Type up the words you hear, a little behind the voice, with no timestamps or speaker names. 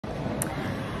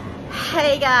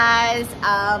Hey guys,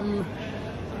 can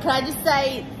I just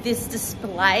say this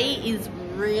display is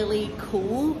really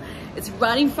cool. It's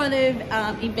right in front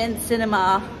of Event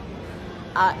Cinema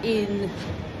in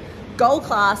Gold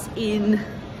Class in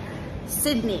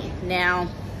Sydney. Now,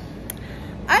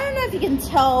 I don't know if you can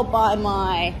tell by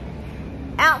my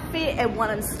outfit and what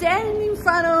I'm standing in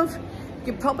front of.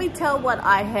 You can probably tell what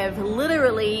I have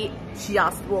literally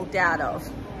just walked out of.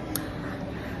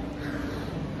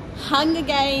 Hunger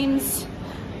Games,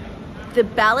 the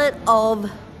Ballad of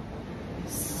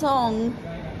Song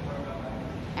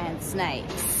and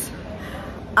Snakes.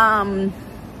 And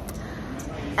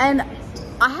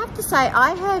I have to say,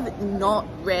 I have not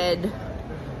read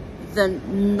the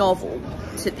novel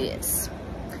to this.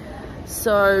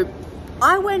 So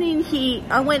I went in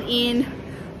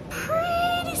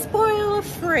pretty spoiler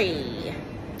free.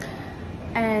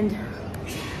 And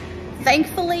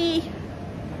thankfully,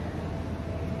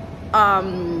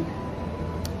 I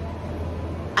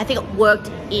think it worked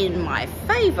in my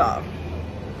favor.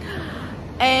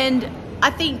 And I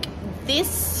think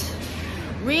this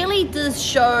really does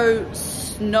show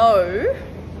Snow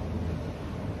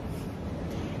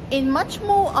in much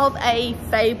more of a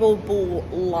favorable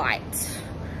light.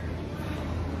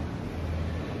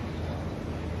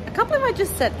 I can't believe I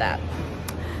just said that.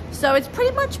 So it's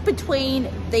pretty much between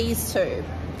these two,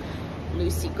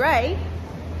 Lucy Gray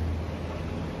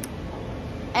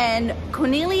and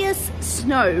Cornelius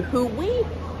Snow, who we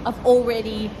have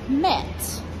already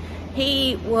met.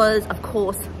 He was, of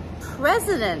course,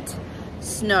 President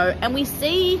Snow, and we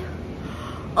see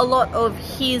a lot of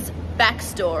his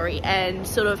backstory and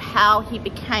sort of how he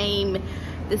became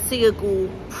the Seagull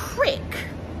prick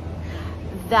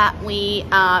that we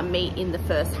meet in the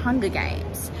first Hunger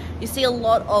Games. You see a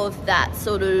lot of that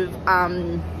sort of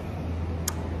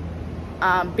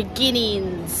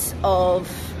beginnings of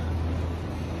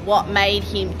what made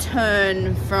him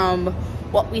turn from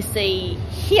what we see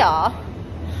here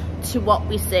to what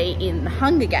we see in the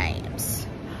Hunger Games.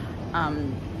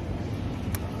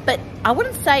 But I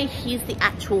wouldn't say he's the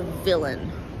actual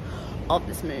villain of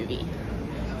this movie.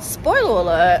 Spoiler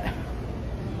alert,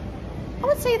 I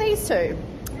would say these two.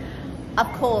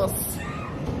 Of course,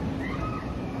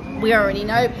 we already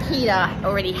know Peter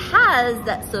already has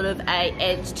that sort of a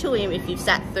edge to him if you've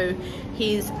sat through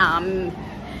his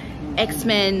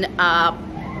X-Men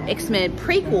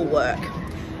prequel work.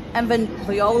 And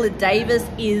Viola Davis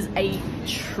is a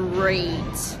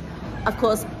treat. Of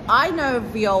course, I know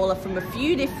Viola from a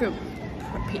few different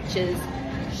pictures.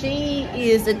 She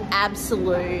is an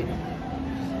absolute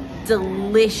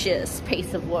delicious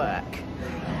piece of work.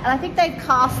 And I think they've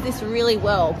cast this really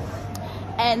well.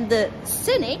 And the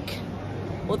cynic,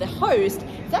 or the host,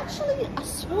 is actually a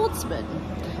swordsman.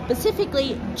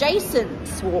 Specifically, Jason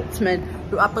Schwartzman,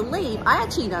 who I believe, I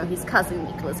actually know his cousin,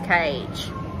 Nicolas Cage.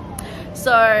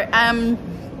 So,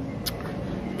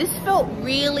 this felt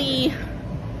really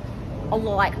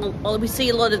like, we see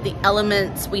a lot of the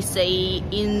elements we see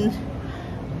in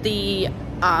the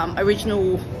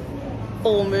original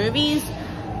 4 movies,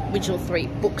 original 3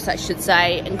 books, I should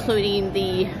say, including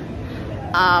the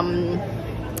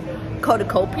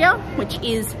Cornucopia, which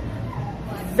is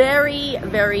very,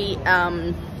 very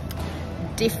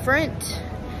different,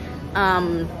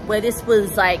 where this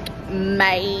was like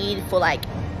made for like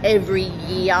every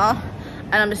year,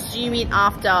 and I'm assuming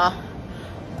after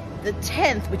the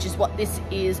 10th, which is what this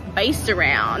is based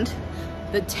around,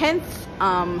 the 10th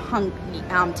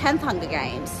 10th Hunger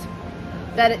Games,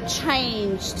 that it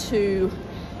changed to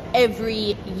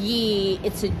every year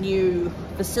it's a new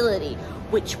facility,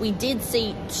 which we did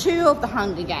see 2 of the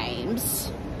Hunger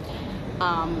Games.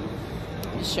 Let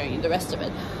me show you the rest of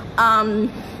it.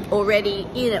 Already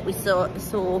in it, we saw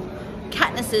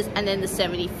Katniss's and then the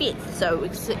 75th. So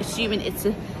we're assuming it's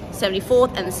the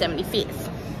 74th and the 75th.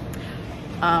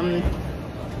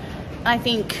 I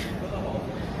think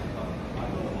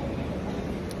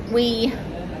we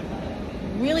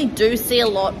really do see a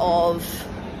lot of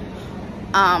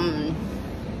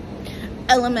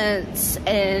elements,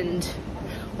 and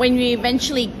when we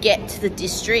eventually get to the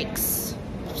districts,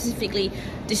 specifically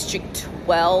District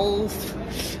 12,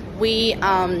 we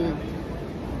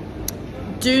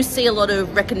do see a lot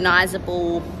of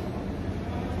recognizable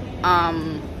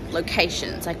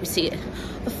locations. Like we see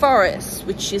the forest,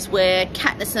 which is where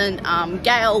Katniss and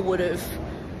Gale would have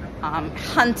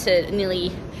hunted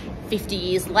nearly 50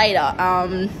 years later,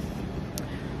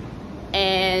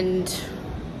 and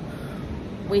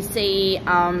we see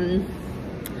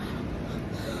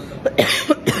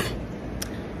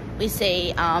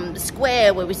the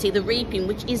square where we see the reaping,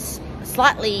 which is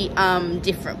slightly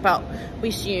different, but we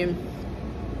assume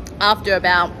after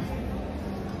about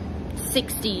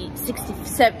 60,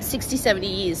 70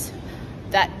 years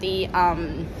that the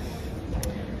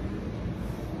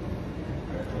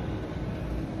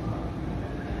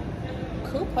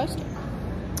cool poster.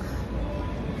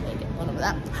 Let me get one of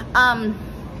that.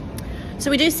 So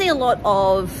we do see a lot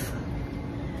of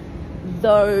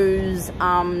those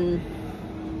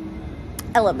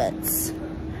elements,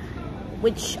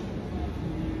 which,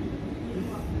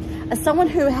 as someone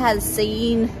who has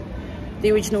seen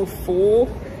the original 4,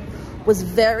 was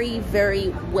very, very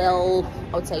well,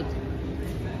 I would say,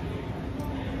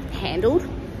 handled.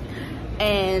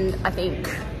 And I think,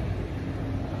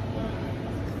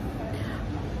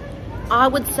 I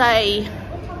would say,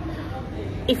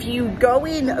 if you go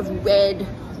in and read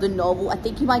the novel, I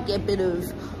think you might get a bit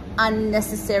of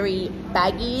unnecessary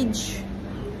baggage,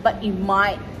 but you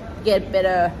might get a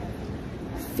better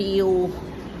feel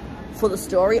for the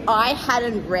story. I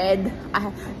hadn't read,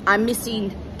 I'm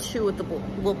missing 2 of the book.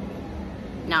 Well,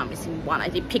 no, I'm missing 1. I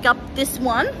did pick up this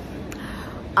one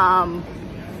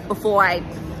before I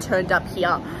turned up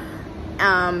here,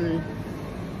 and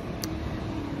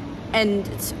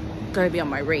it's going to be on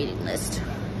my reading list.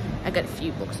 I got a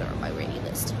few books that are on my reading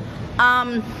list.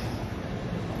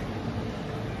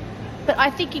 But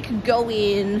I think you could go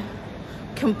in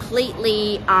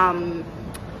completely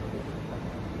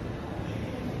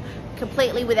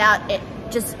without it,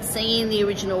 just seeing the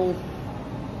original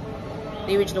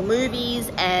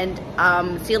movies, and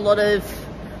see a lot of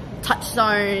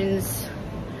touchstones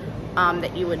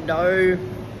that you would know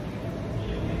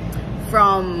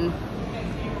from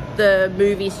the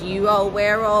movies you are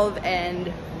aware of,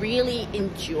 and really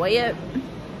enjoy it.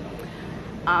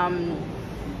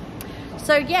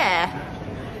 So yeah,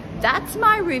 that's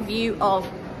my review of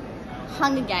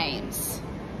Hunger Games,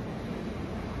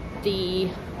 the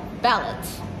ballad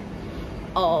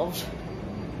of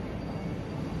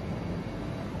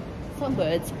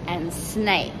songbirds and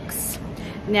snakes.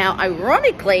 Now,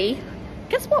 ironically,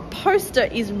 guess what poster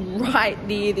is right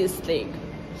near this thing,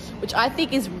 which I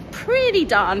think is pretty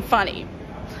darn funny.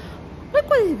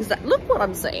 Look what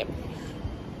I'm saying.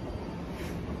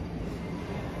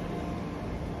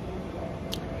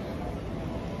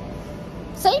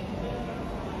 See?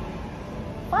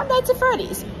 Five Nights at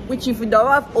Freddy's, which, if you know,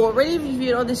 I've already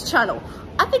reviewed on this channel.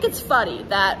 I think it's funny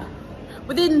that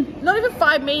within not even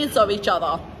 5 minutes of each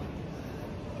other,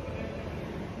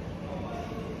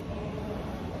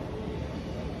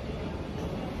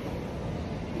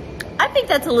 I think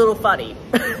that's a little funny.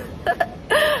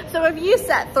 So if you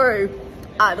sat through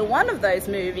either one of those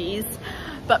movies,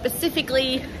 but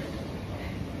specifically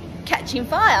Catching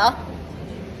Fire,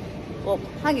 or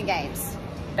Hunger Games,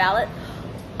 ballad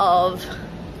of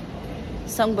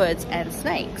songbirds and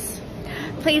snakes,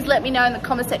 please let me know in the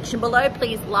comment section below.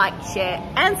 Please like, share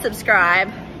and subscribe.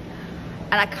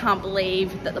 And I can't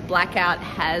believe that the blackout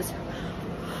has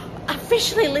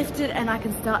officially lifted and I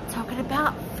can start talking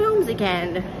about films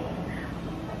again.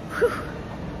 Whew.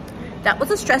 That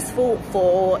was a stressful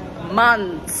 4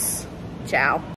 months. Ciao.